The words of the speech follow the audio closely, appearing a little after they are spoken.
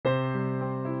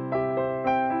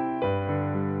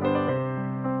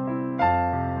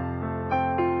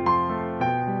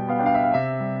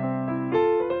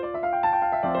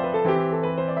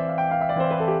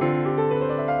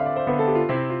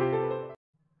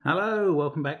Hello,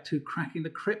 welcome back to Cracking the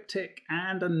Cryptic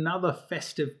and another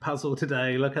festive puzzle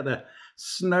today. Look at the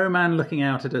snowman looking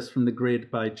out at us from the grid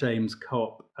by James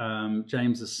Kopp.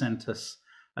 James has sent us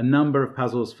a number of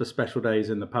puzzles for special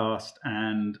days in the past,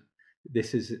 and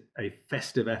this is a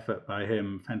festive effort by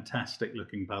him. Fantastic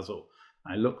looking puzzle.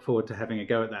 I look forward to having a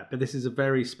go at that. But this is a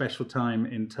very special time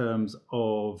in terms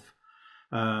of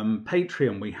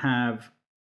Patreon. We have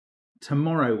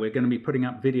tomorrow, we're going to be putting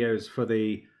up videos for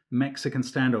the Mexican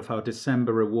Standoff, our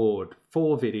December reward.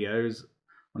 4 videos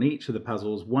on each of the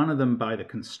puzzles, one of them by the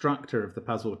constructor of the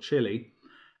puzzle, Chile,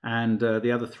 and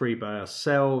the other 3 by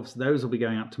ourselves. Those will be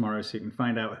going up tomorrow, so you can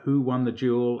find out who won the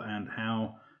duel and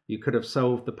how you could have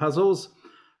solved the puzzles.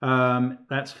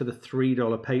 That's for the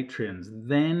 $3 Patreons.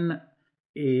 Then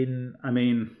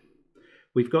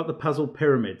we've got the Puzzle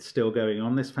Pyramid still going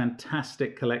on, this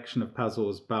fantastic collection of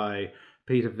puzzles by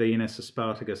Peter Venus,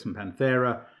 Aspartagus, and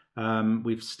Panthera.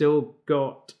 We've still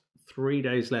got 3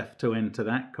 days left to enter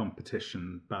that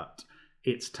competition, but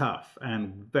it's tough,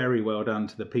 and very well done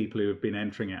to the people who have been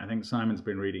entering it. I think Simon's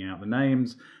been reading out the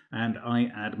names, and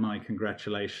I add my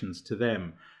congratulations to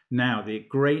them. Now, the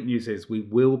great news is we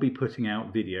will be putting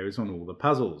out videos on all the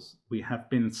puzzles. We have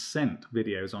been sent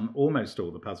videos on almost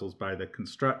all the puzzles by the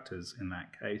constructors in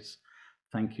that case.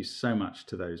 Thank you so much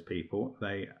to those people.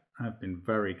 They have been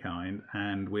very kind,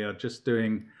 and we are just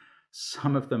doing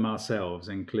some of them ourselves,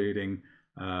 including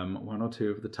 1 or 2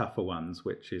 of the tougher ones,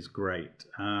 which is great.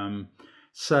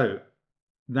 So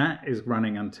that is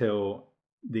running until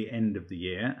the end of the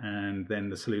year, and then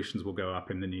the solutions will go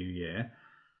up in the new year.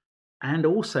 And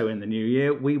also in the new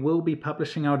year, we will be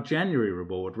publishing our January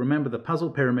reward. Remember, the Puzzle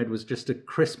Pyramid was just a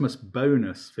Christmas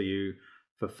bonus for you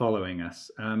for following us.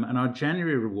 And our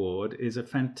January reward is a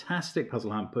fantastic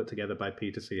puzzle hunt put together by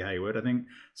Peter C. Hayward. I think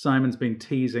Simon's been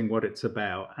teasing what it's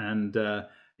about, and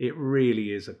it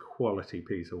really is a quality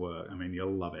piece of work. I mean,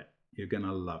 you'll love it. You're going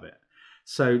to love it.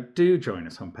 So do join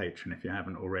us on Patreon if you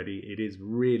haven't already. It is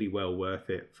really well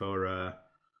worth it for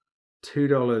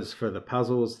 $2 for the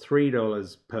puzzles,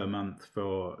 $3 per month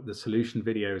for the solution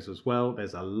videos as well.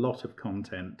 There's a lot of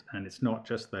content, and it's not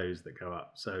just those that go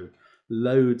up. So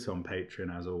loads on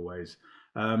Patreon as always.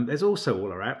 There's also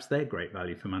all our apps. They're great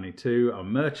value for money too. Our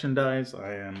merchandise,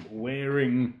 I am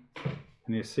wearing,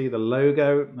 can you see the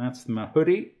logo? That's my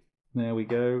hoodie. There we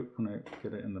go. Oh, no,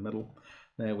 get it in the middle.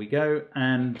 There we go.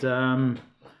 And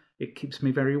it keeps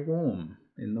me very warm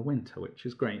in the winter, which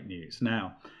is great news.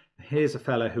 Now, here's a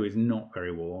fella who is not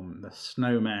very warm. The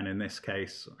snowman in this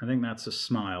case. I think that's a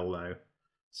smile though.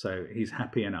 So he's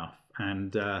happy enough.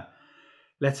 And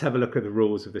let's have a look at the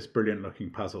rules of this brilliant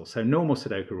looking puzzle. So normal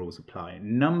Sudoku rules apply.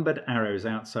 Numbered arrows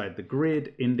outside the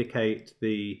grid indicate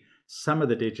the sum of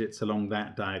the digits along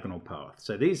that diagonal path.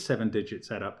 So these 7 digits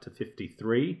add up to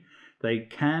 53. They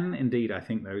can, indeed, I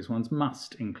think those ones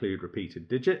must include repeated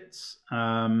digits.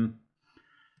 The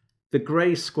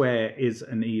grey square is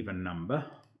an even number.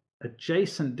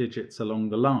 Adjacent digits along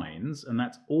the lines, and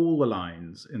that's all the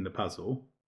lines in the puzzle.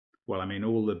 Well, I mean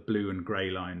all the blue and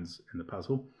grey lines in the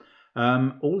puzzle.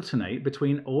 Alternate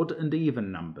between odd and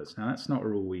even numbers. Now that's not a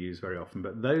rule we use very often,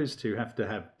 but those two have to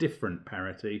have different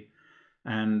parity.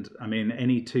 And I mean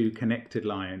any 2 connected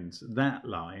lines, that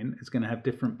line is going to have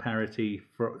different parity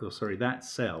that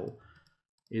cell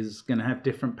is going to have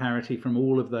different parity from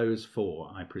all of those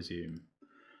 4, I presume.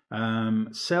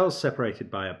 Cells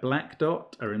separated by a black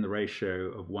dot are in the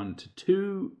ratio of 1 to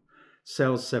 2.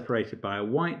 Cells separated by a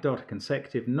white dot are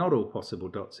consecutive. Not all possible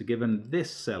dots are given.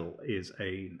 This cell is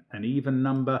an even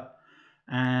number.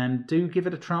 And do give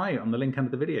it a try on the link under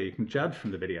the video. You can judge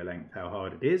from the video length how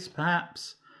hard it is,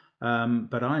 perhaps.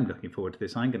 But I'm looking forward to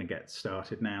this. I'm going to get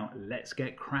started now. Let's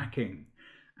get cracking.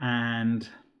 And,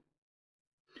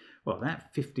 well,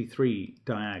 that 53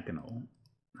 diagonal,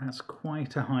 that's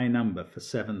quite a high number for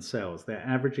 7 cells. They're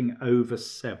averaging over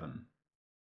 7.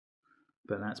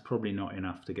 But that's probably not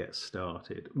enough to get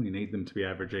started. We need them to be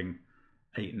averaging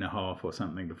 8.5 or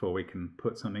something before we can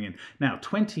put something in. Now,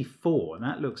 24,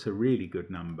 that looks a really good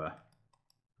number.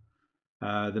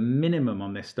 The minimum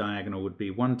on this diagonal would be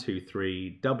 1, 2,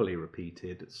 3, doubly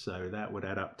repeated, so that would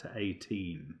add up to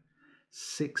 18.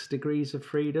 6 degrees of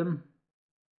freedom?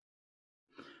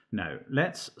 No,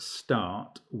 let's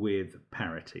start with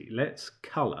parity. Let's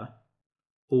colour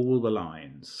all the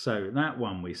lines. So that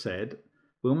one we said,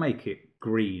 we'll make it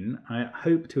green. I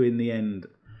hope to, in the end,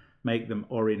 make them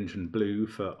orange and blue,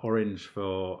 for orange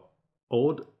for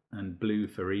odd and blue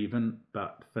for even.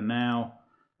 But for now,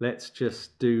 let's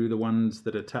just do the ones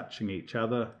that are touching each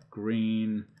other.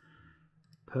 Green,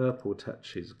 purple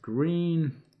touches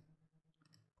green,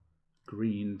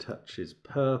 green touches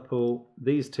purple.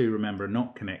 These two, remember, are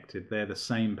not connected. They're the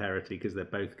same parity because they're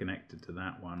both connected to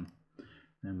that one.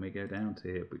 Then we go down to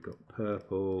here. We've got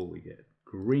purple, we get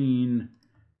green.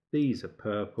 These are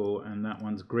purple and that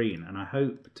one's green. And I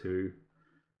hope to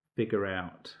figure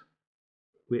out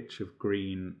which of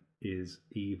green is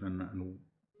even and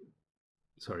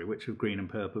which of green and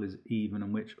purple is even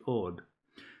and which odd.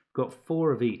 We've got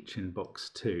 4 of each in box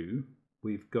 2.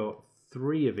 We've got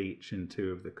 3 of each in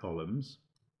 2 of the columns.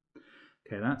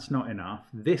 Okay, that's not enough.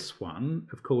 This one,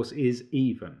 of course, is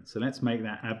even. So let's make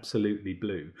that absolutely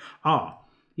blue. Ah,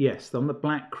 yes, on the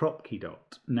black crop key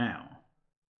dot. Now,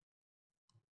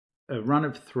 a run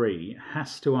of 3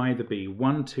 has to either be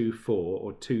 1, 2, 4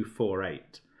 or 2, 4,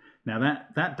 8. Now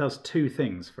that does 2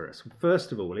 things for us.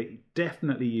 First of all, it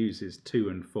definitely uses 2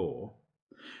 and 4.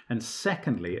 And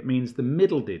secondly, it means the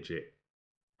middle digit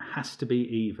has to be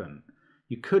even.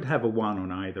 You could have a 1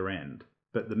 on either end,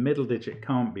 but the middle digit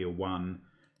can't be a 1,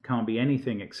 can't be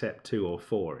anything except 2 or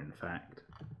 4, in fact.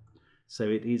 So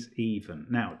it is even.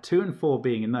 Now, 2 and 4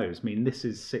 being in those mean this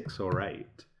is 6 or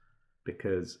 8.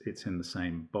 Because it's in the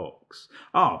same box.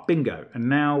 Ah, bingo. And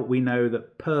now we know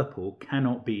that purple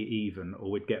cannot be even,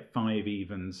 or we'd get 5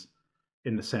 evens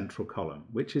in the central column,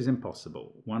 which is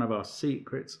impossible. One of our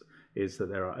secrets is that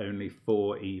there are only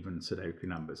 4 even Sudoku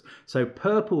numbers. So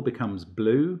purple becomes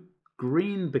blue,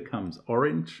 green becomes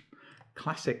orange.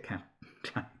 Classic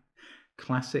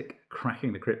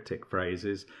cracking the cryptic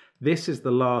phrases. This is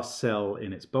the last cell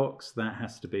in its box. That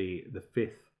has to be the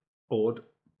 5th odd.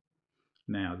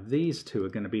 Now, these two are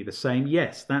going to be the same.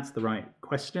 Yes, that's the right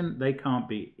question. They can't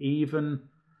be even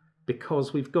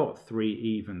because we've got 3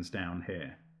 evens down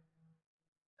here.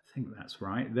 I think that's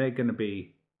right. They're going to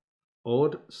be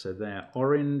odd, so they're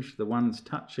orange. The ones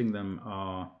touching them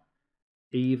are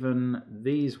even.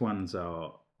 These ones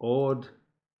are odd.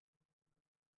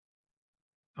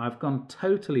 I've gone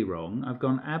totally wrong. I've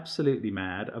gone absolutely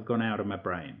mad. I've gone out of my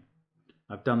brain.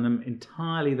 I've done them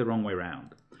entirely the wrong way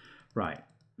round. Right.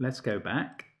 Let's go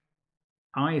back.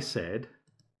 I said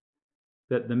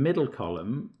that the middle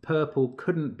column, purple,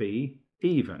 couldn't be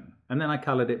even. And then I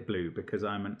coloured it blue because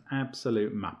I'm an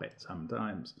absolute muppet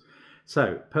sometimes.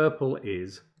 So purple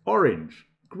is orange.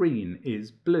 Green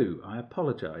is blue. I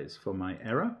apologise for my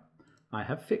error. I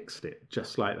have fixed it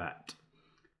just like that.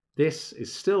 This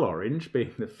is still orange,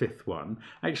 being the 5th one.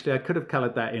 Actually, I could have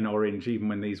coloured that in orange even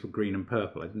when these were green and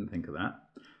purple. I didn't think of that.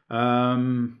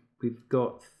 We've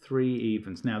got 3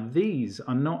 evens. Now, these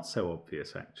are not so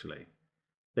obvious, actually.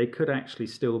 They could actually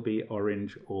still be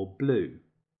orange or blue.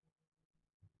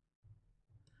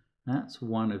 That's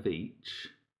 1 of each.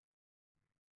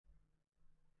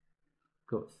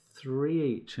 Got 3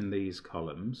 each in these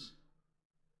columns.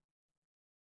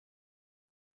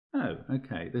 Oh,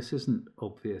 okay. This isn't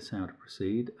obvious how to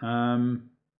proceed.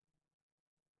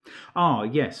 Ah,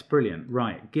 yes, brilliant.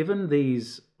 Right, given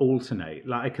these alternate,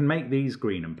 like I can make these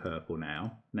green and purple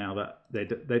now that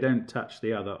they don't touch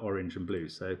the other orange and blue.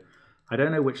 So I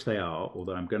don't know which they are,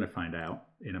 although I'm going to find out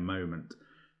in a moment.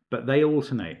 But they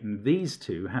alternate, and these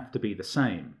two have to be the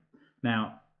same.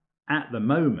 Now, at the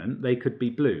moment, they could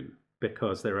be blue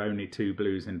because there are only 2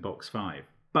 blues in box 5.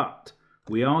 But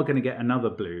we are going to get another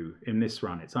blue in this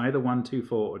run. It's either 1, 2,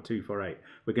 4 or 2, 4, 8.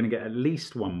 We're going to get at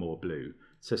least 1 more blue.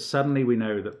 So suddenly we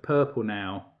know that purple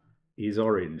now is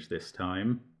orange this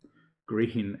time,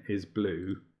 green is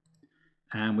blue,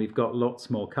 and we've got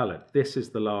lots more colour. This is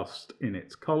the last in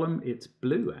its column. It's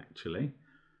blue, actually.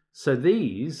 So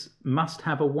these must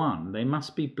have a 1. They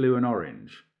must be blue and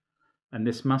orange. And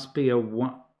this must be a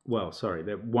 1. Well, sorry,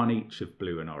 they're 1 each of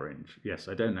blue and orange. Yes,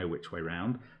 I don't know which way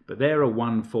round, but they're a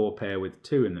 1-4 pair with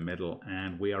 2 in the middle,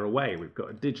 and we are away. We've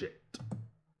got a digit.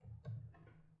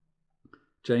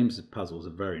 James's puzzles are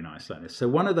very nice like this. So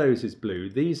one of those is blue.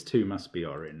 These 2 must be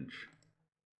orange.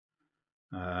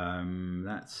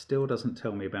 That still doesn't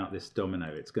tell me about this domino.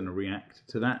 It's going to react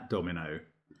to that domino.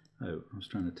 Oh, I was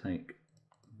trying to take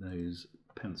those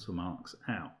pencil marks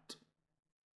out.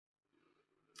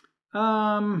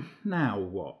 Now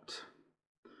what?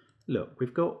 Look,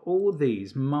 we've got all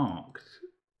these marked.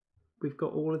 We've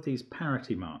got all of these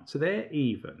parity marks. So they're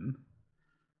even.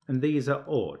 And these are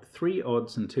odd. 3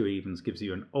 odds and 2 evens gives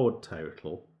you an odd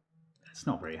total. That's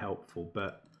not very helpful,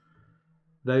 but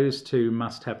those 2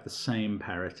 must have the same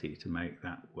parity to make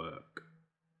that work.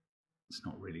 It's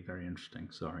not really very interesting,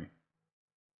 sorry.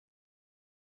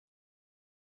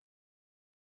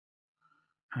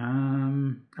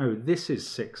 Oh, this is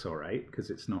 6 or 8 because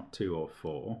it's not 2 or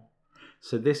 4.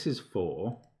 So this is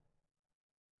 4.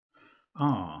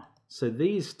 Ah, so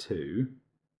these 2...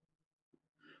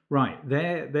 Right,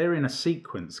 they're in a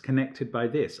sequence connected by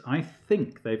this. I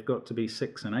think they've got to be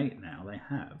 6 and 8 now. They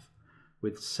have,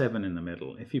 with 7 in the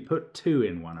middle. If you put 2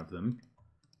 in one of them,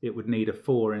 it would need a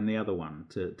 4 in the other one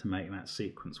to make that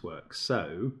sequence work.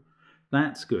 So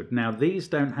that's good. Now these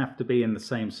don't have to be in the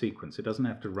same sequence. It doesn't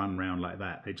have to run round like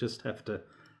that. They just have to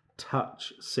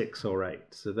touch 6 or 8.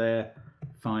 So they're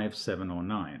 5, 7 or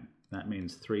 9. That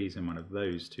means 3's in one of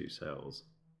those two cells.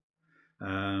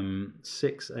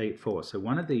 6, 8, 4. So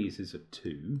one of these is a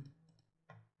 2.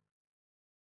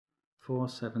 4,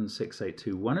 7, 6, 8,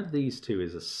 2. One of these two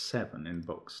is a 7 in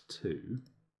box 2.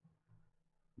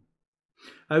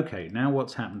 Okay, now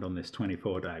what's happened on this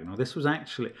 24 diagonal? This was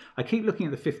actually, I keep looking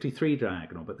at the 53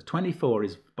 diagonal, but the 24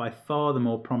 is by far the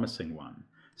more promising one.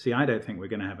 See, I don't think we're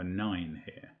going to have a 9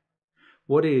 here.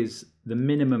 What is the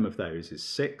minimum of those is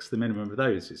 6. The minimum of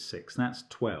those is 6. That's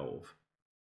 12.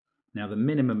 Now the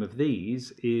minimum of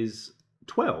these is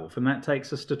 12, and that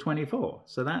takes us to 24.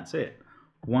 So that's it.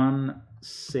 1,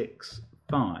 6,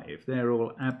 5. They're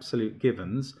all absolute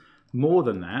givens. More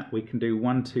than that, we can do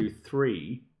 1, 2,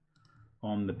 3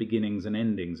 on the beginnings and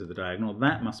endings of the diagonal.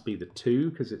 That must be the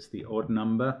 2 because it's the odd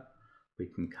number. We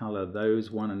can colour those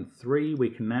 1 and 3. We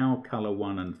can now colour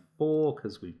 1 and 4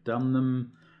 because we've done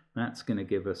them. That's going to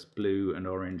give us blue and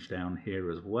orange down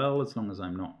here as well, as long as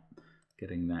I'm not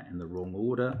getting that in the wrong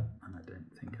order, and I don't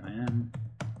think I am.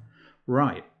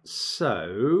 Right,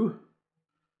 so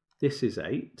this is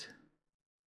 8.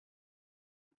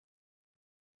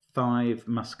 5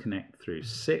 must connect through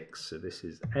 6, so this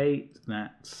is 8.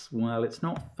 That's, well, it's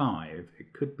not 5.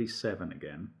 It could be 7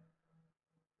 again.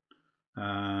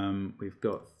 We've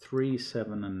got 3,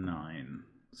 7 and 9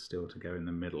 still to go in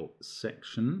the middle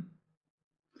section.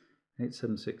 8,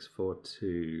 7, 6, 4,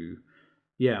 2.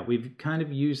 Yeah, we've kind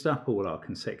of used up all our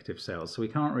consecutive cells, so we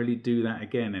can't really do that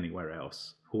again anywhere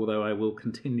else, although I will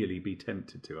continually be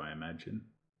tempted to, I imagine.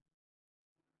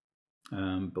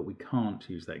 But we can't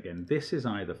use that again. This is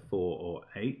either 4 or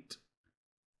 8.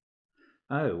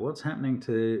 Oh, what's happening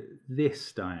to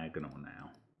this diagonal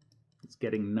now? It's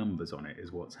getting numbers on it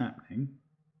is what's happening.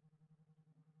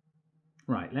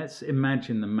 Right, let's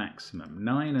imagine the maximum.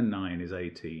 9 and 9 is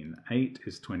 18, 8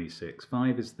 is 26,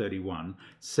 5 is 31,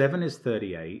 7 is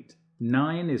 38,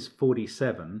 9 is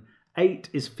 47, 8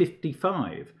 is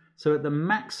 55. So at the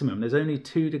maximum, there's only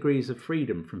 2 degrees of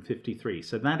freedom from 53.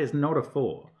 So that is not a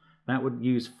 4. That would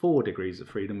use 4 degrees of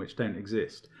freedom, which don't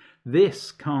exist.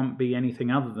 This can't be anything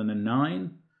other than a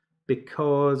 9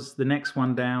 because the next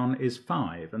one down is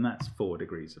 5, and that's 4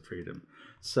 degrees of freedom.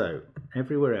 So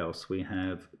everywhere else we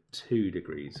have 2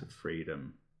 degrees of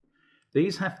freedom.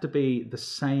 These have to be the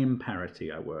same parity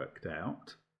I worked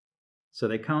out. So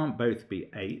they can't both be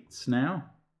 8s now.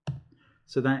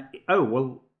 So that, oh,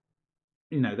 well,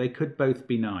 you know, they could both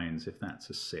be 9s if that's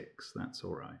a 6. That's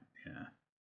all right, yeah.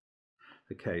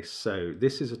 Okay, so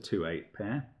this is a 2-8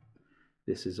 pair.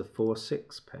 This is a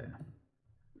 4-6 pair.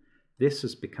 This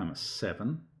has become a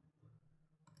 7.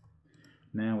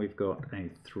 Now we've got a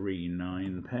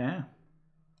 3-9 pair.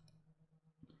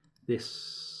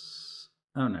 This,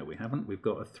 oh no, we haven't. We've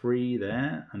got a 3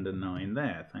 there and a 9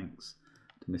 there, thanks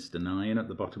to Mr. 9 at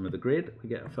the bottom of the grid. We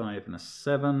get a 5 and a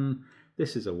 7.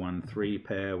 This is a 1-3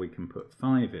 pair. We can put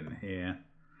 5 in here.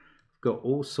 We've got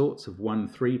all sorts of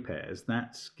 1-3 pairs.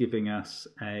 That's giving us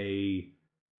a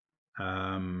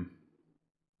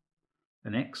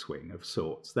an X-wing of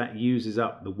sorts. That uses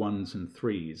up the 1s and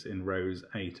 3s in rows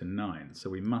 8 and 9.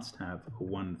 So we must have a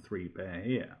 1-3 pair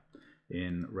here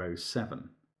in row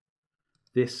 7.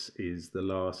 This is the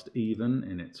last even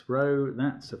in its row.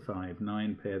 That's a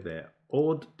 5-9 pair. They're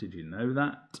odd. Did you know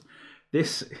that?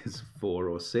 This is 4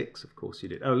 or 6. Of course you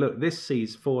did. Oh, look, this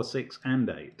sees 4, 6 and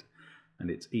 8. And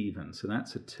it's even. So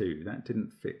that's a 2. That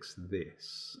didn't fix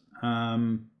this.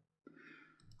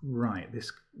 Right,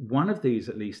 this one of these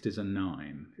at least is a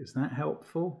 9. Is that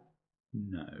helpful?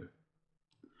 No.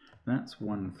 That's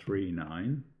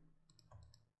 1-3-9.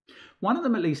 One of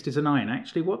them at least is a 9.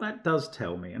 Actually, what that does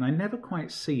tell me, and I never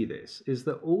quite see this, is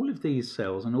that all of these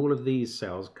cells and all of these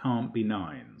cells can't be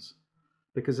 9s.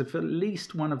 Because if at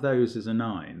least one of those is a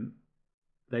 9,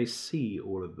 they see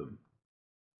all of them.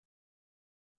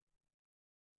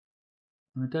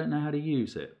 I don't know how to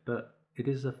use it, but it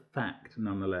is a fact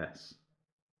nonetheless.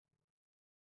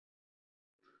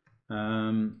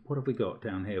 What have we got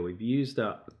down here? We've used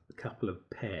up a couple of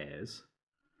pairs.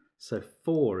 So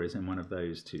 4 is in one of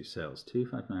those two cells. 2,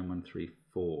 5, 9, 1, 3,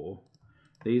 4.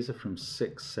 These are from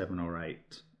 6, 7 or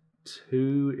 8.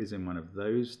 2 is in one of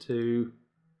those two.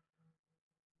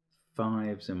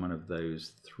 5's in one of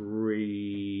those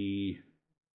 3.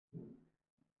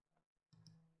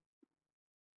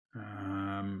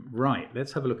 Right. Right,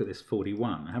 let's have a look at this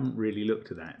 41. I haven't really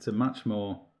looked at that. It's a much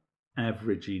more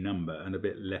averagey number and a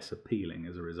bit less appealing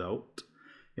as a result.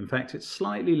 In fact, it's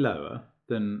slightly lower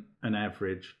than an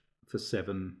average for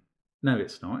 7. No,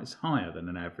 it's not. It's higher than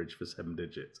an average for 7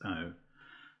 digits. Oh,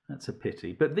 that's a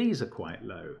pity. But these are quite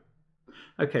low.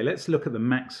 Okay, let's look at the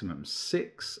maximum.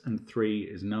 6 and 3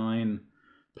 is 9,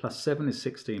 plus 7 is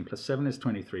 16, plus 7 is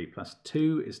 23, plus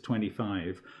 2 is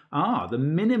 25. Ah, the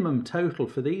minimum total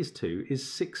for these two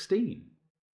is 16.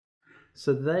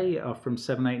 So they are from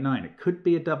 7, 8, 9. It could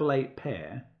be a double 8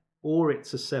 pair, or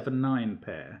it's a 7, 9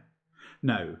 pair.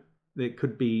 No, it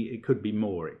could be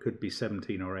more. It could be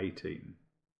 17 or 18.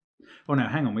 Oh no,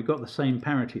 hang on, we've got the same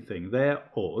parity thing. They're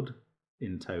odd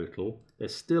in total. They're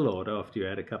still odd after you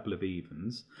add a couple of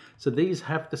evens. So these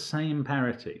have the same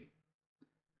parity,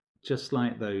 just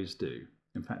like those do.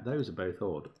 In fact, those are both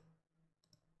odd.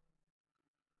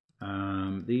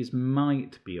 These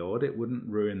might be odd. It wouldn't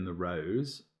ruin the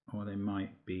rows, or they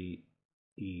might be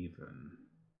even.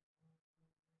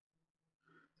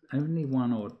 Only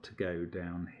one odd to go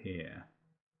down here.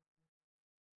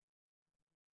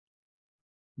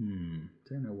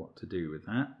 Don't know what to do with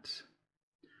that.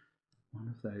 One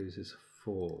of those is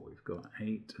 4. We've got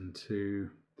 8 and 2.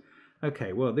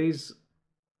 Okay, well these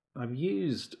I've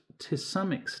used to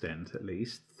some extent at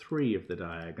least 3 of the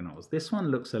diagonals. This one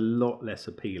looks a lot less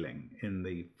appealing. In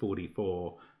the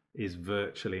 44 is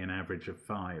virtually an average of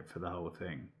 5 for the whole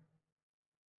thing.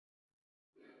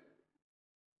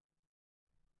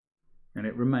 And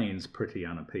it remains pretty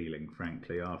unappealing,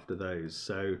 frankly, after those.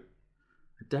 So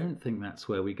I don't think that's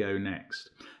where we go next.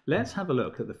 Let's have a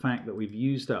look at the fact that we've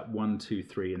used up 1, 2,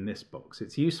 3 in this box.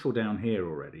 It's useful down here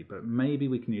already, but maybe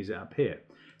we can use it up here.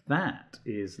 That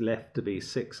is left to be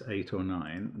 6, 8 or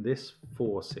 9. This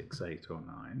 4, 6, 8 or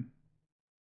 9.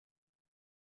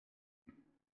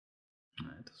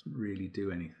 It doesn't really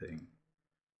do anything.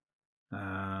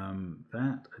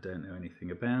 That I don't know anything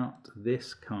about.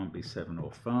 This can't be 7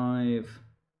 or 5.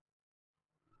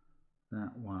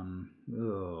 That one,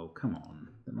 oh, come on.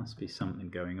 There must be something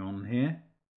going on here.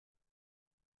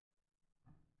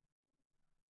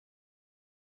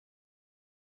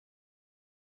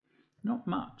 Not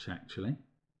much, actually.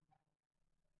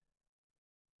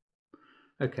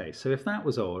 Okay, so if that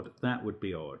was odd, that would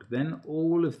be odd. Then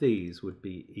all of these would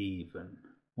be even.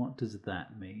 What does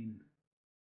that mean?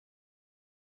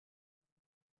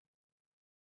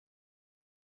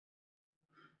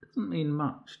 Doesn't mean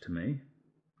much to me,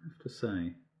 I have to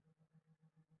say.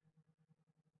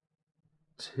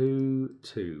 2,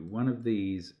 2. One of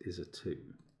these is a 2.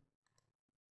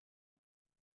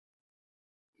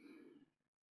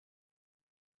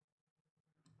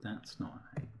 That's not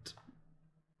an 8.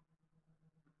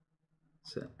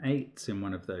 So 8's in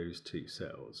one of those 2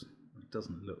 cells. It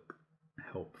doesn't look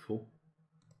helpful.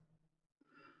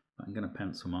 I'm going to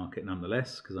pencil mark it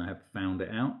nonetheless because I have found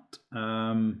it out.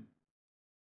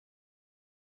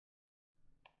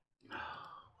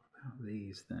 What about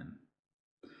these then?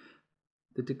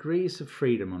 The degrees of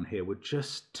freedom on here were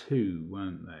just 2,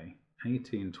 weren't they?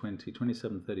 18, 20,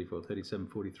 27, 34, 37,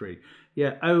 43.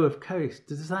 Yeah, oh, of course.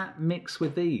 Does that mix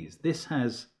with these? This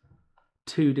has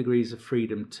 2 degrees of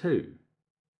freedom too.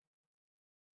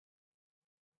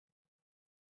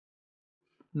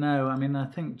 No, I mean, I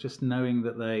think just knowing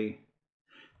that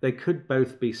they could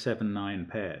both be 7, 9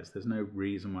 pairs. There's no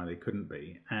reason why they couldn't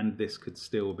be. And this could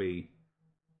still be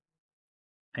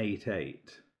 8,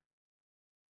 8.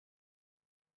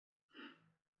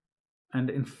 And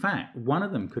in fact, one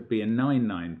of them could be a 9,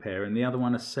 9 pair and the other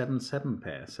one a 7, 7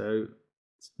 pair. So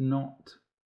it's not...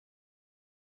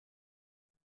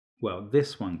 Well,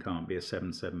 this one can't be a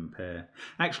 7, 7 pair.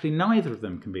 Actually, neither of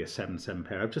them can be a 7, 7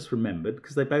 pair. I've just remembered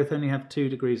because they both only have 2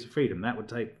 degrees of freedom. That would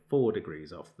take 4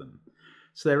 degrees off them.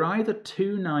 So they're either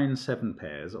 2, 9, 7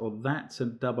 pairs or that's a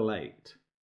double 8.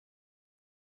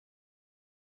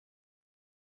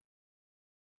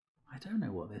 I don't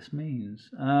know what this means.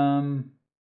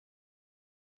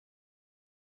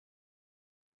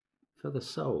 For the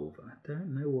solve, I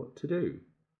don't know what to do.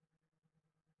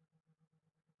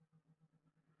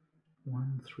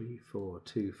 1, 3, 4,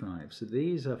 2, 5. So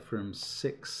these are from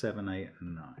 6, 7, 8,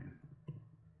 and 9.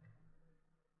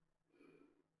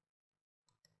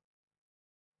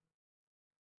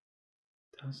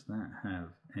 Does that have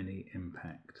any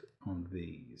impact on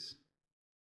these?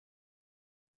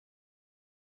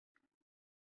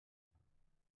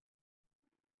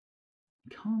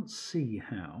 Can't see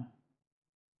how.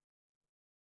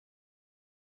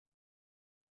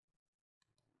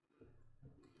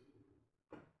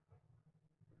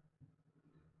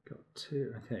 Got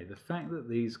 2. Okay, the fact that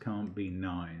these can't be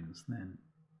 9s then,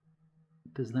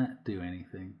 does that do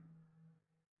anything?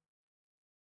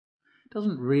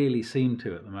 Doesn't really seem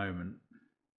to at the moment.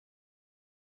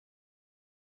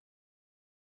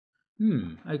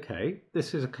 Okay.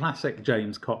 This is a classic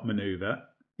James Cott manoeuvre.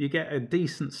 You get a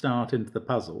decent start into the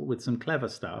puzzle with some clever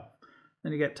stuff,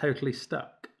 then you get totally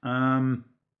stuck.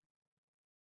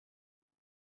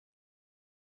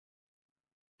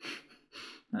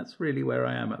 That's really where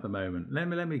I am at the moment. Let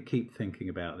me keep thinking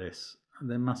about this.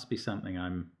 There must be something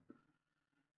I'm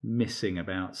missing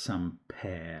about some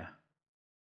pair.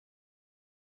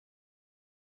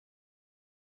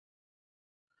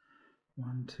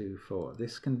 One, two, four.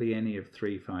 This can be any of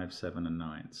 3, 5, 7, and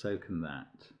 9. So can that.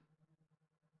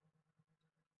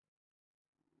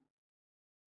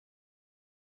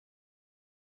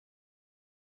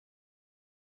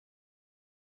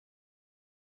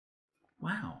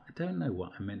 Wow, I don't know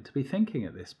what I'm meant to be thinking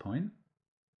at this point.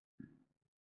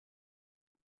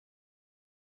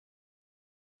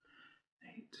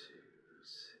 Eight, 2,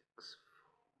 6,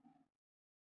 4.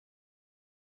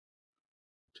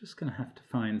 Just going to have to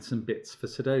find some bits for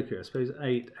Sudoku. I suppose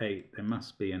 8, 8. There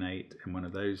must be an 8 in one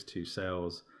of those two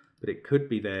cells, but it could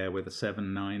be there with a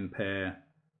 7, 9 pair,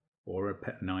 or a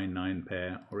 9, 9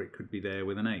 pair, or it could be there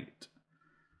with an 8.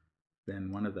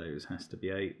 Then one of those has to be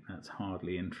 8. That's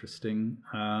hardly interesting.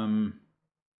 One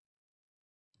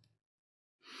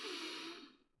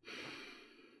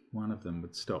of them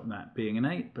would stop that being an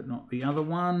 8, but not the other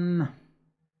one.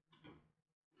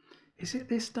 Is it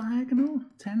this diagonal?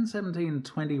 10, 17,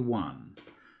 21.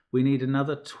 We need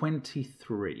another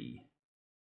 23.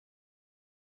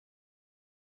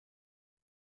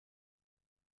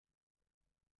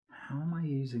 How am I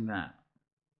using that?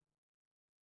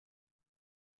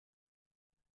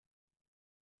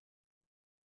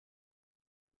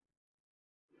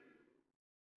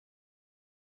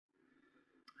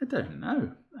 I don't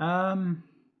know.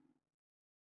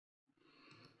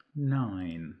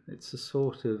 9. It's a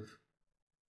sort of...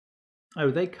 Oh,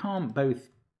 they can't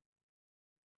both...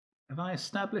 Have I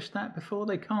established that before?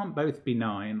 They can't both be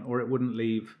 9, or it wouldn't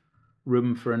leave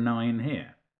room for a 9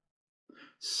 here.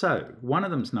 So, one of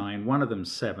them's 9, one of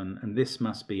them's 7, and this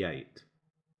must be 8.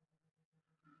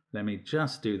 Let me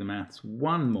just do the maths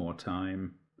one more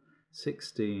time.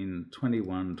 16,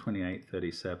 21, 28,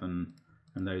 37...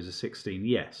 and those are 16.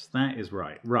 Yes, that is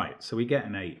right. Right, so we get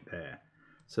an 8 there.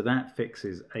 So that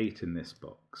fixes 8 in this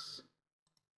box.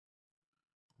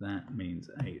 That means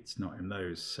 8's not in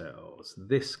those cells.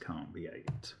 This can't be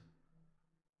 8.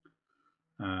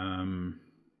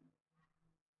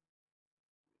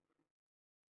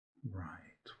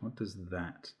 Right, what does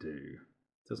that do?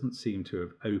 Doesn't seem to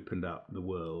have opened up the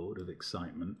world of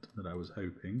excitement that I was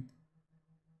hoping.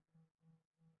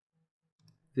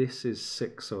 This is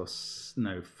 6 or...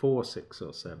 no, 4, 6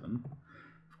 or 7.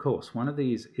 Of course, one of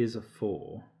these is a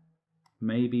 4.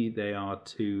 Maybe they are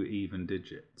 2 even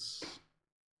digits.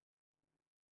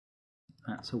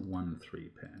 That's a 1, 3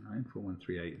 pair. 9, 4, 1,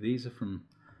 3, 8. These are from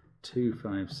 2,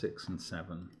 5, 6, and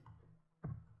 7.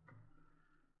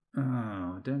 Oh,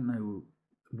 I don't know.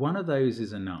 One of those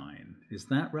is a 9. Is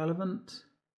that relevant?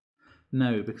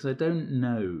 No, because I don't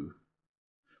know.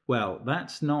 Well,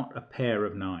 that's not a pair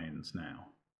of 9s now.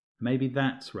 Maybe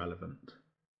that's relevant.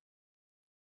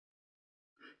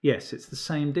 Yes, it's the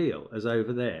same deal as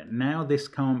over there. Now this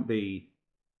can't be...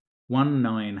 1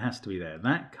 9 has to be there.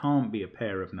 That can't be a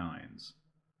pair of 9s.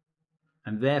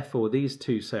 And therefore these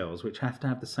two cells, which have to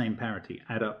have the same parity,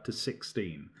 add up to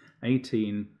 16.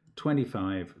 18,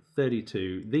 25,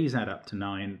 32. These add up to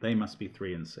 9. They must be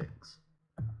 3 and 6.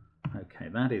 Okay,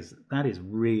 that is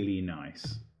really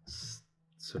nice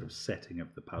sort of setting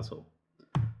of the puzzle.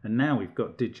 And now we've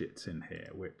got digits in here,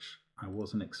 which I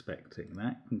wasn't expecting.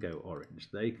 That can go orange.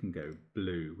 They can go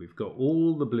blue. We've got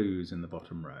all the blues in the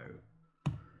bottom row.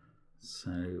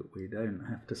 So we don't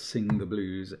have to sing the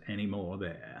blues anymore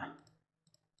there.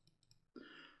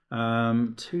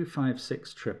 2, 5,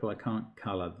 6 triple. I can't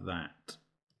colour that.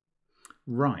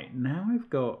 Right, now I've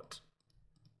got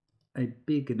a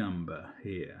big number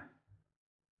here.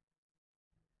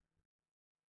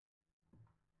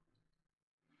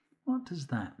 What does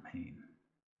that mean?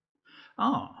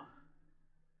 Ah.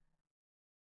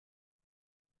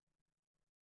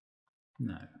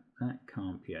 No, that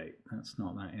can't be 8. That's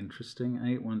not that interesting.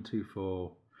 8, 1, 2,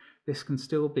 4. This can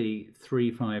still be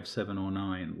 3, 5, 7, or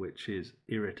 9, which is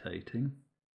irritating.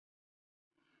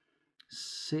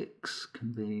 6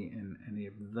 can be in any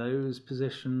of those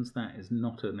positions. That is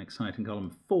not an exciting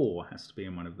column. 4 has to be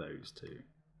in one of those two.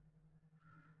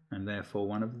 And therefore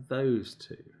one of those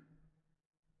two.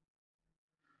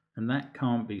 And that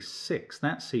can't be 6.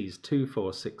 That sees 2,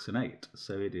 4, 6, and 8.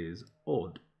 So it is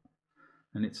odd.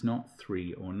 And it's not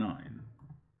 3 or 9.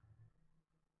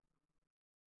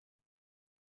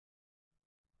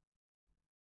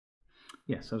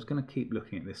 Yes, I was going to keep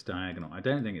looking at this diagonal. I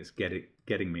don't think it's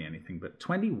getting me anything, but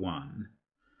 21,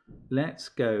 let's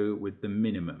go with the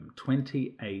minimum,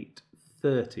 28,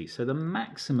 30. So the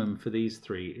maximum for these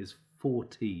three is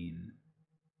 14.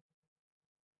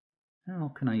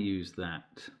 How can I use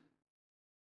that?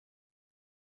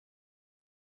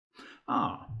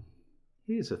 Ah,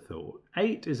 here's a thought.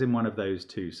 8 is in one of those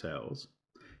two cells.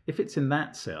 If it's in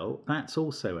that cell, that's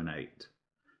also an 8.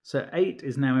 So 8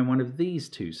 is now in one of these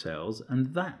two cells,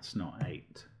 and that's not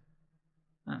 8.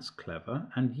 That's clever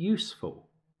and useful.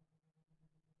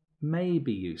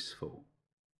 Maybe useful.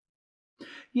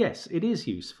 Yes, it is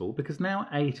useful because now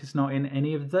 8 is not in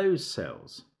any of those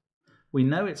cells. We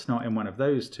know it's not in one of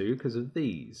those two because of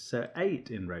these. So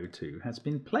 8 in row 2 has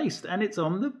been placed, and it's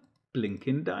on the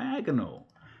blinking diagonal.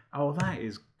 Oh, that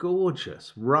is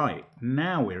gorgeous. Right,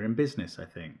 now we're in business, I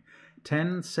think.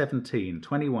 10, 17,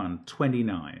 21,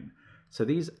 29. So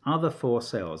these other four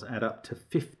cells add up to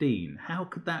 15. How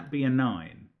could that be a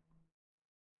 9?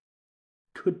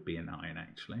 Could be a 9,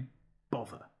 actually.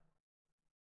 Bother.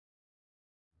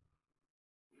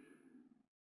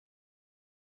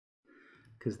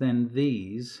 Because then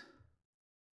these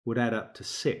would add up to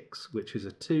 6, which is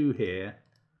a 2 here,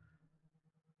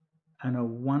 and a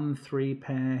 1, 3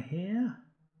 pair here.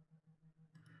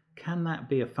 Can that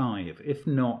be a 5? If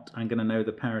not, I'm going to know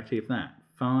the parity of that.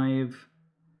 5,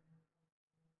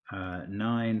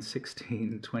 9,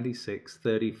 16, 26,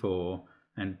 34,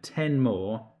 and 10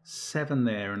 more. 7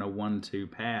 there and a 1, 2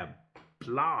 pair.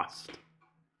 Blast!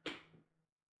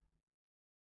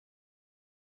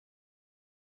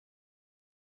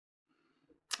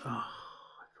 Oh,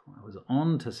 I thought I was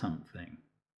on to something.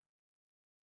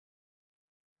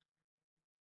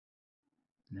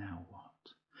 Now what?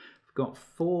 I've got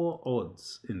 4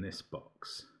 odds in this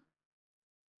box.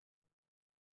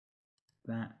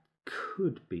 That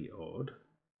could be odd.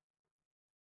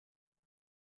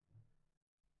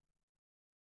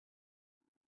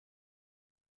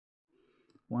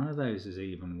 One of those is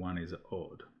even, one is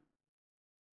odd.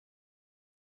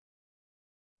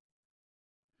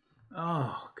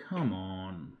 Oh, come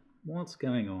on. What's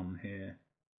going on here?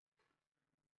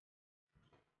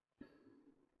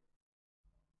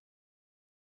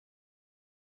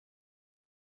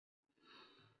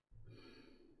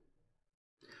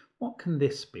 What can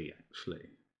this be,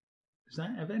 actually? Is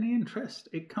that of any interest?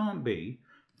 It can't be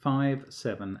 5,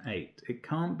 7, 8. It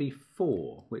can't be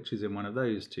 4, which is in one of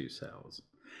those two cells.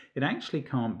 It actually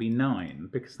can't be 9,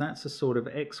 because that's a sort of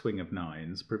X-wing of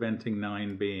 9s, preventing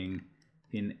 9 being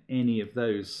in any of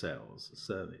those cells.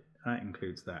 So that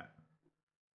includes that.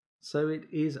 So it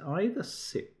is either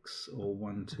 6 or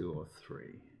 1, 2, or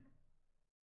 3.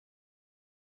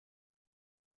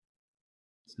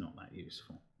 It's not that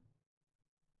useful.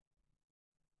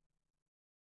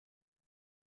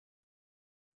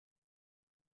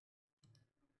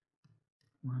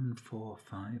 1, 4,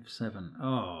 5, 7.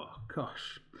 Oh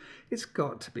gosh, it's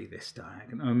got to be this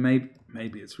diagonal. Oh,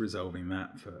 maybe it's resolving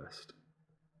that first.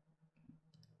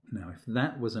 Now, if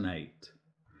that was an 8,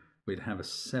 we'd have a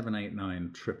 7, 8,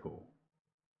 9 triple,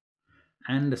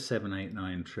 and a 7, 8,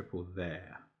 9 triple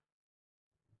there.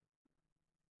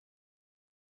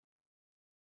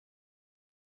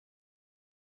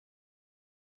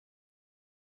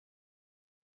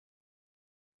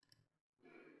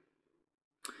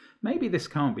 Maybe this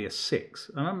can't be a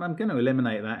 6. I'm going to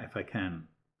eliminate that if I can.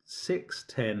 6,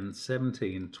 10,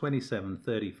 17, 27,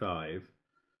 35.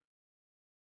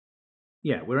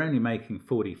 Yeah, we're only making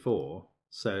 44.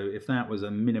 So if that was a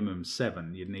minimum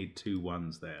 7, you'd need 2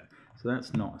 1s there. So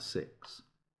that's not a 6.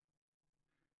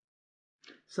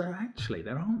 So actually,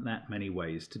 there aren't that many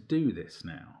ways to do this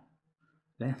now.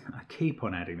 I keep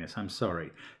on adding this, I'm sorry.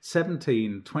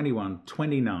 17, 21,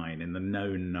 29 in the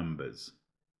known numbers.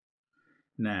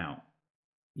 Now,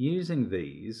 using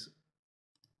these,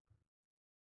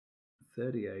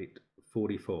 38,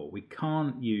 44, we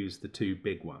can't use the 2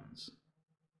 big ones.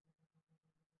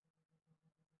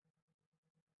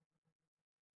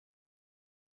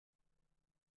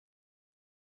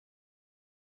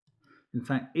 In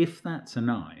fact, if that's a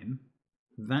 9,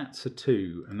 that's a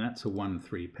 2 and that's a 1,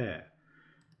 3 pair.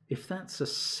 If that's a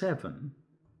 7,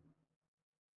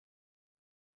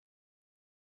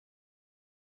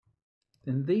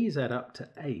 then these add up to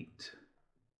 8.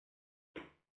 I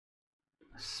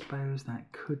suppose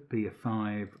that could be a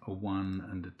 5, a 1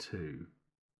 and a 2.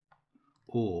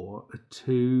 Or a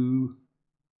 2,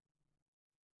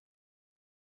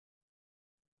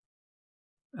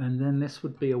 and then this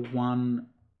would be a 1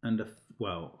 and a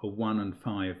 1 and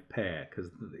 5 pair, because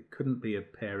it couldn't be a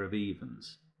pair of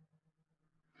evens.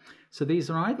 So these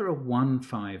are either a 1,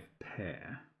 5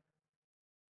 pair,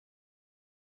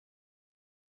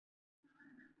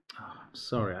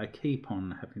 sorry, I keep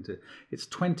on having to... It's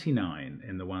 29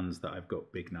 in the ones that I've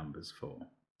got big numbers for.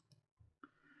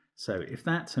 So if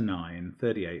that's a 9,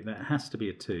 38, that has to be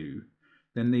a 2.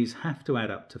 Then these have to add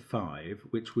up to 5,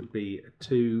 which would be a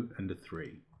 2 and a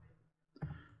 3.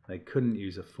 They couldn't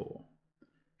use a 4.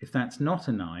 If that's not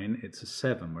a 9, it's a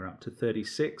 7. We're up to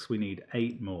 36. We need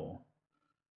 8 more,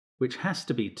 which has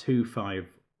to be 2, 5,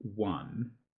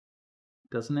 1.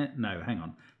 Doesn't it? No, hang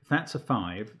on. If that's a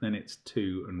 5, then it's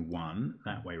 2 and 1,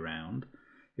 that way round.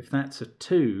 If that's a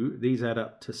 2, these add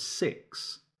up to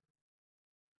 6.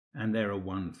 And they're a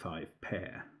 1, 5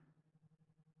 pair,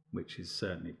 which is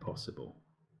certainly possible.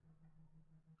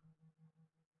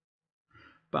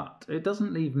 But it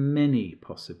doesn't leave many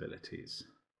possibilities.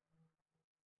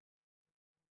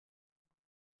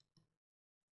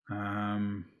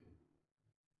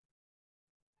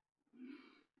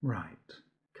 Right,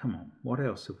 come on, what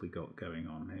else have we got going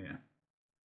on here?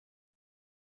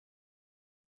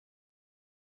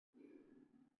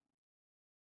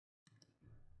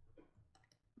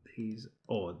 These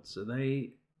odds, are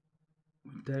they...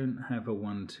 We don't have a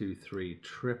 1, 2, 3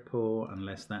 triple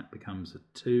unless that becomes a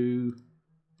 2.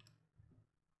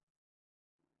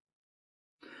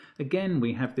 Again,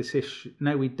 we have this issue.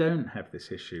 No, we don't have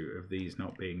this issue of these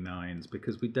not being 9s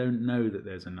because we don't know that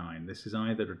there's a 9. This is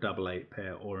either a double 8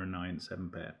 pair or a 9, 7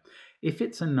 pair. If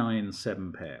it's a 9,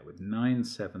 7 pair with 9,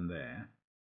 7 there,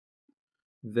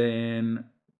 then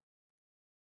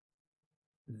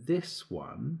this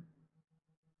one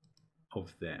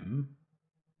of them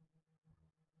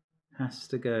has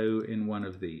to go in one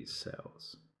of these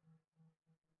cells.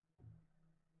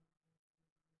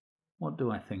 What do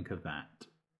I think of that?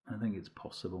 I think it's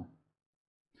possible.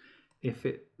 If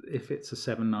it's a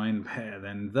 7, 9 pair,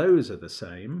 then those are the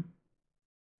same,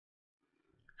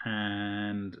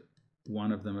 and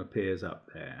one of them appears up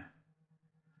there.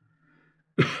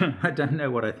 I don't know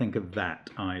what I think of that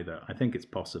either. I think it's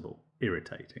possible,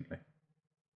 irritatingly.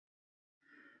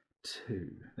 2.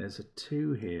 There's a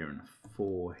 2 here and a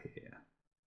 4 here.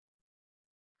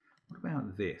 What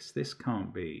about this? This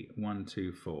can't be 1,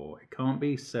 2, 4. It can't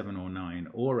be 7 or 9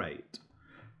 or 8.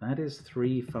 That is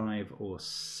 3, 5 or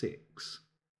 6.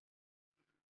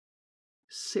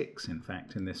 6, in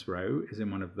fact, in this row is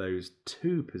in one of those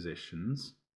 2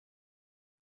 positions.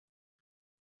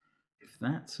 If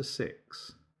that's a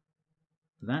 6,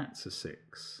 that's a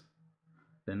 6,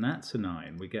 then that's a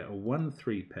 9. We get a 1,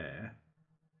 3 pair.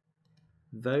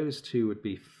 Those 2 would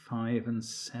be 5 and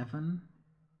 7.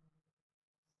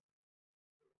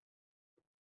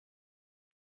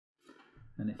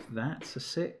 And if that's a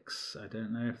 6, I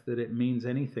don't know if that it means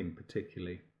anything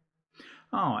particularly.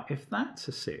 Ah, if that's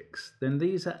a 6, then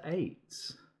these are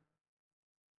 8s.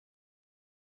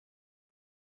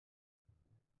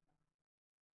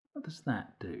 What does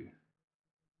that do?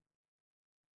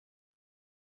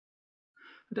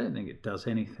 I don't think it does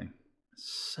anything. It's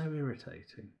so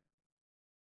irritating.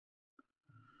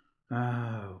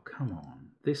 Oh, come on.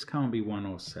 This can't be 1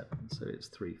 or 7, so it's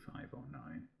 3, 5 or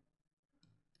 9.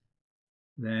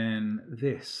 Then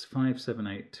this, 5, 7,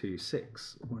 8, 2,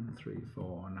 6, 1, 3,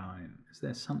 4, 9. Is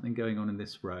there something going on in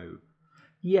this row?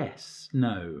 Yes,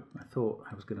 no. I thought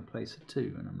I was going to place a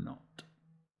 2 and I'm not.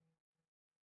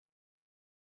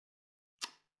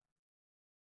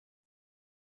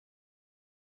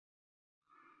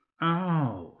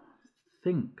 Oh,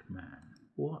 think, man.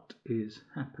 What is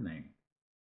happening?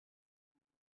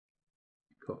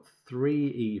 Got 3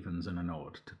 evens and an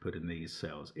odd to put in these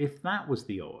cells. If that was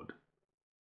the odd,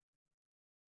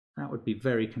 that would be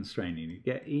very constraining. You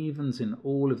get evens in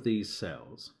all of these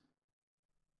cells.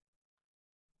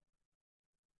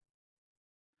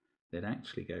 They'd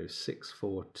actually go 6,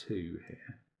 4, 2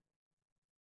 here.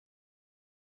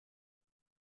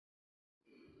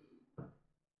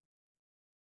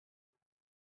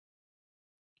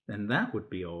 Then that would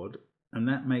be odd, and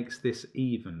that makes this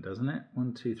even, doesn't it?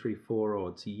 1, 2, 3, 4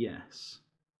 odds, yes.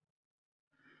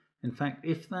 In fact,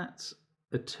 if that's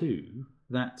a 2,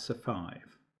 that's a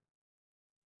 5.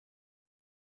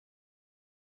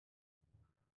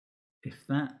 If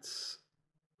that's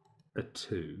a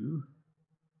 2,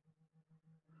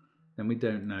 then we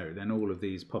don't know. Then all of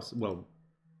these well,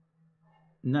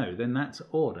 no, then that's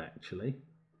odd actually.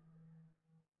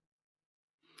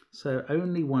 So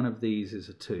only one of these is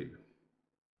a 2.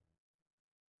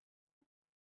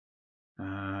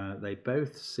 They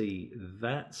both see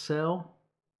that cell.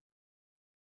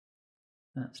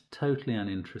 That's totally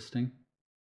uninteresting.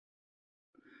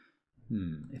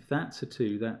 If that's a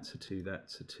 2, that's a 2,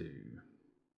 that's a 2.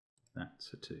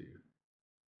 That's a 2.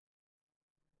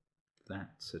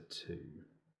 That's a 2.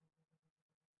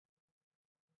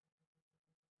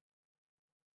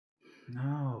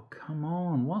 Oh, come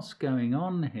on, what's going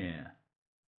on here?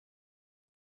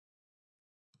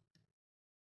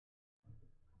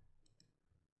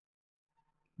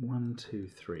 One, two,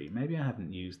 three. Maybe I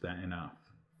haven't used that enough.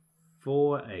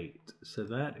 4, 8. So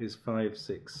that is 5,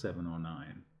 6, 7, or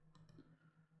 9.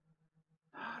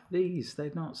 These,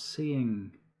 they're not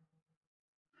seeing.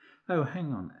 Oh,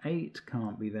 hang on. 8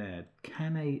 can't be there.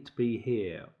 Can 8 be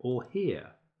here or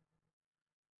here?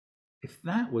 If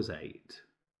that was 8,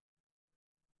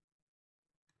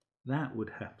 that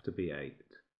would have to be 8.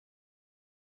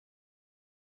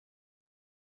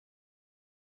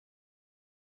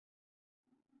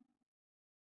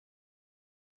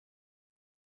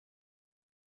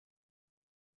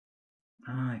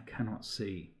 I cannot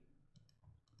see.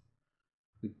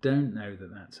 We don't know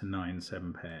that that's a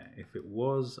 9-7 pair. If it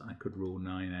was, I could rule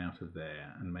 9 out of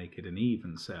there and make it an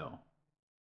even cell.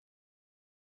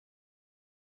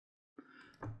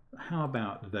 How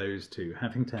about those two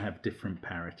having to have different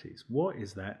parities? What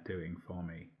is that doing for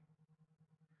me?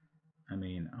 I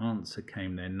mean, answer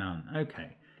came there, none.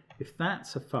 Okay, if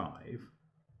that's a 5,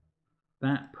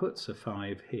 that puts a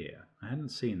 5 here. I hadn't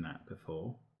seen that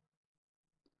before.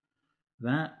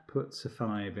 That puts a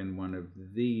 5 in one of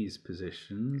these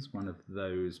positions, one of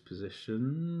those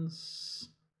positions.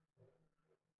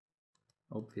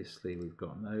 Obviously, we've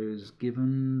got those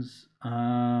givens.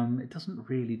 It doesn't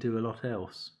really do a lot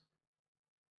else.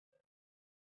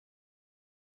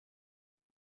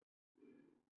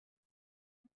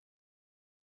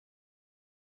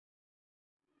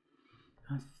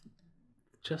 I've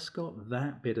just got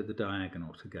that bit of the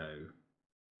diagonal to go.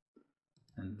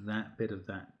 And that bit of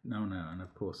that, no, and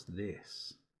of course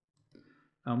this.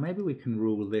 Oh, maybe we can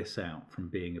rule this out from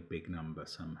being a big number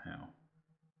somehow.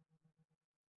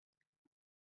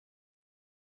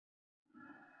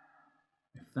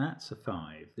 If that's a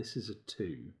 5, this is a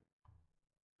 2.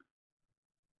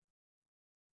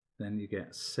 Then you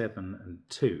get 7 and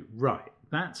 2. Right,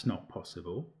 that's not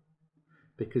possible.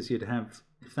 Because you'd have,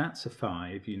 if that's a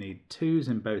 5, you need 2s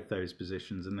in both those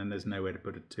positions, and then there's nowhere to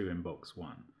put a 2 in box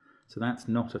 1. So that's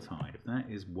not a 5, that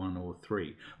is 1 or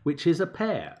 3, which is a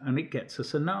pair, and it gets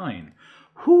us a 9.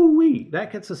 Hoo-wee,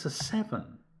 that gets us a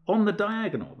 7. On the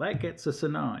diagonal, that gets us a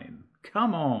 9.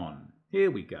 Come on, here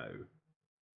we go.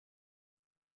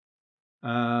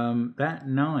 That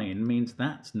 9 means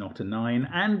that's not a 9,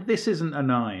 and this isn't a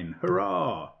 9.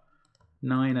 Hurrah!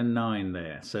 9 and 9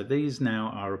 there. So these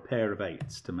now are a pair of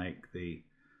 8s to make the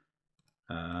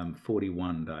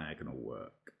 41 diagonal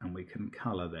work, and we can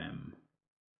colour them.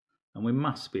 And we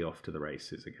must be off to the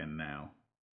races again now.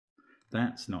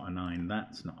 That's not a 9,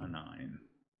 that's not a 9.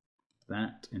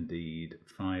 That, indeed,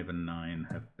 5 and 9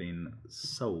 have been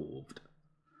solved.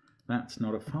 That's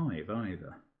not a 5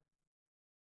 either.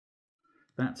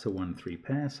 That's a 1-3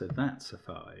 pair, so that's a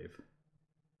 5.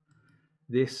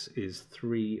 This is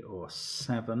 3 or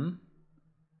 7.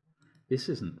 This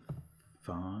isn't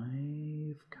 5.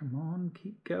 Come on,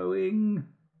 keep going.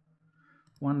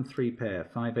 1-3 pair,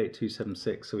 5, 8, 2, 7,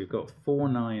 6. So we've got 4,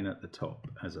 9 at the top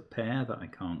as a pair that I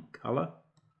can't colour.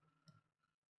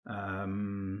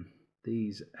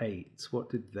 These 8s,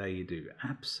 what did they do?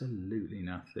 Absolutely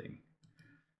nothing.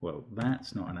 Well,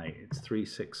 that's not an 8. It's 3,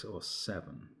 6, or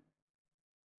 7.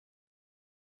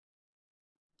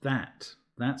 That's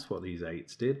what these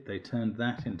 8s did. They turned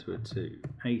that into a 2.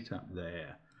 8 up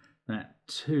there. That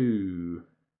 2...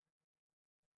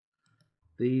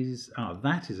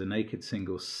 that is a naked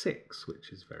single 6,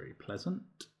 which is very pleasant.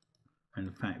 In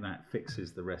fact, that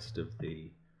fixes the rest of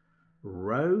the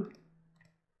row.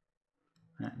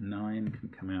 That 9 can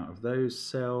come out of those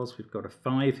cells. We've got a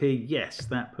 5 here. Yes,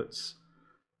 that puts,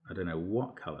 I don't know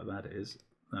what colour that is,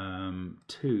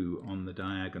 2 on the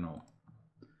diagonal.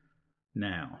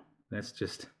 Now, let's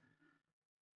just,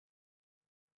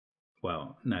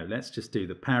 well, no, let's just do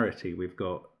the parity. We've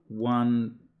got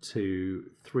 1, 2,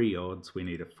 3 odds. We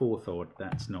need a 4th odd.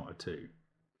 That's not a 2.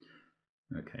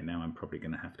 Okay, now I'm probably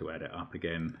going to have to add it up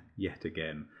again, yet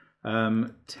again.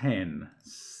 10,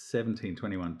 17,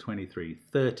 21, 23,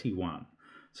 31.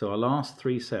 So our last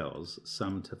 3 cells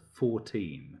sum to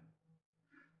 14,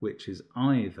 which is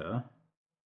either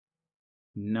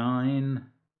 9,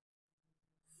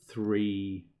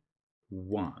 3,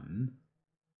 1.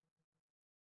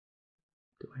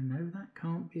 Do I know that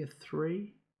can't be a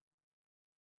 3?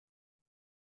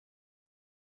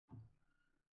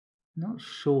 Not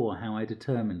sure how I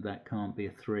determined that can't be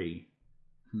a 3.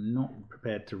 I'm not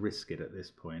prepared to risk it at this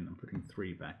point. I'm putting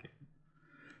 3 back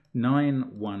in.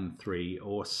 9, 1, 3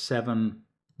 or 7,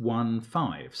 1,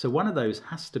 5. So one of those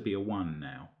has to be a 1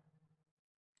 now.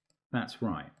 That's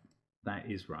right.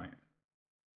 That is right.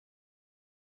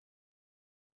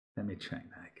 Let me check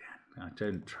that again. I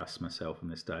don't trust myself on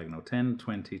this diagonal. 10,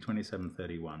 20, 27,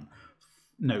 31.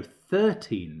 No,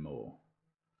 13 more.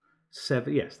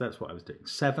 7, yes, that's what I was doing.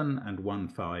 7 and 1,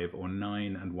 5, or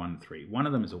 9 and 1, 3. One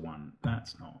of them is a 1.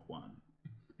 That's not 1.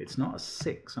 It's not a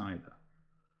 6 either.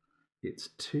 It's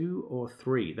 2 or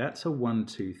 3. That's a 1,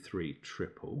 2, 3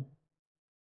 triple.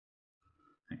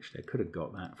 Actually, I could have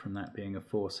got that from that being a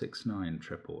 4, 6, 9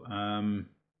 triple.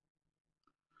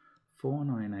 4,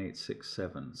 9, 8, 6,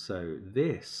 7. So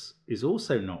this is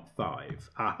also not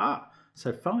 5. Aha!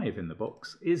 So 5 in the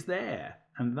box is there.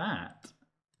 And that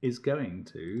is going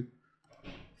to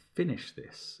finish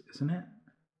this, isn't it?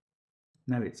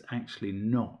 No, it's actually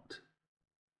not.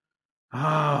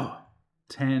 Oh!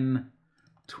 10,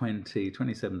 20,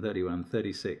 27, 31,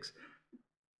 36.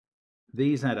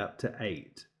 These add up to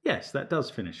 8. Yes, that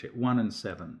does finish it. 1 and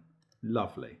 7.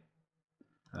 Lovely.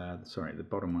 Sorry, the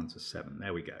bottom one's a 7.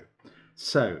 There we go.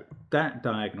 So that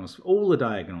diagonals, all the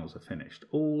diagonals are finished.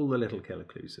 All the little killer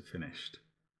clues are finished.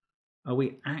 Are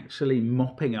we actually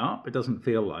mopping up? It doesn't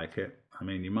feel like it. I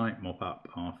mean, you might mop up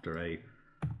after a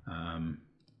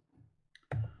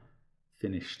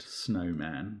finished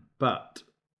snowman, but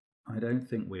I don't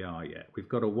think we are yet. We've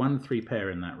got a 1, 3 pair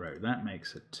in that row. That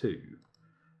makes a 2.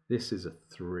 This is a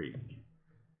 3.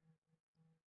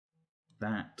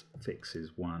 That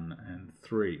fixes 1 and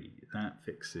 3. That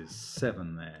fixes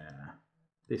 7 there.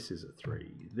 This is a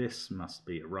 3. This must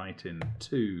be a right in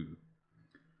 2.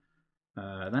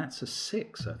 That's a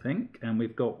 6, I think. And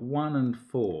we've got 1 and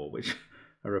 4, which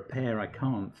are a pair I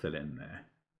can't fill in there.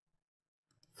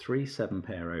 3, 7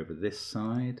 pair over this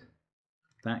side.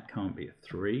 That can't be a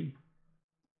 3.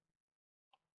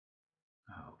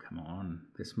 Oh, come on.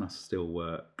 This must still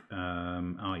work.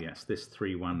 Oh, yes, this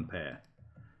 3, 1 pair.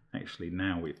 Actually,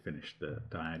 now we've finished the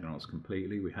diagonals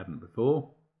completely. We hadn't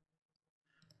before.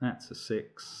 That's a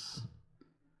 6.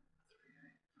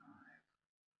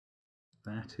 3,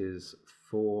 8, 5. That is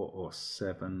 4 or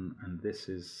 7, and this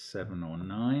is 7 or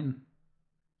 9.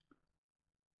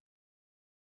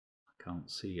 I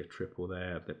can't see a triple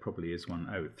there. There probably is one.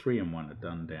 Oh, 3 and 1 are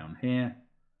done down here.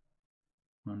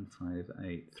 1, 5,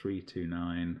 8, 3, 2,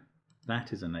 9.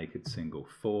 That is a naked single.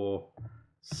 4,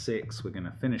 6. We're going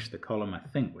to finish the column. I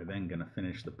think we're then going to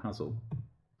finish the puzzle.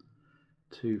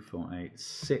 2, 4, 8,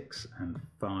 6 and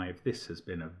 5. This has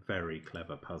been a very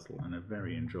clever puzzle and a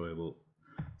very enjoyable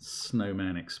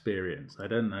snowman experience. I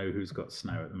don't know who's got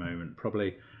snow at the moment.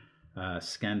 Probably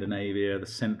Scandinavia, the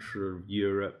central of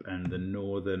Europe and the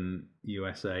northern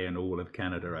USA and all of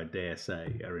Canada, I dare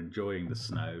say, are enjoying the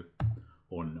snow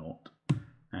or not.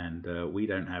 And we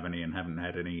don't have any and haven't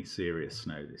had any serious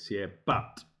snow this year,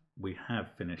 but we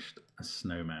have finished a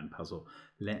snowman puzzle.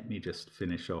 Let me just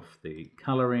finish off the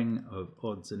colouring of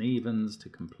odds and evens to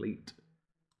complete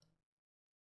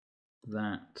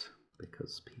that,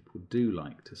 because people do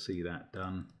like to see that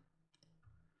done.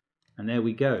 And there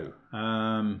we go.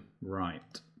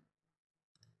 Right.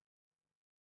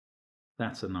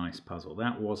 That's a nice puzzle.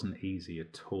 That wasn't easy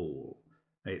at all.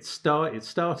 It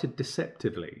started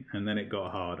deceptively and then it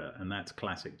got harder, and that's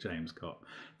classic James Cott.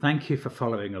 Thank you for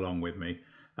following along with me.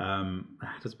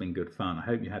 That has been good fun. I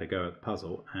hope you had a go at the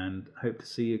puzzle, and hope to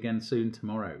see you again soon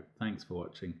tomorrow. Thanks for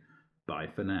watching. Bye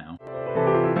for now.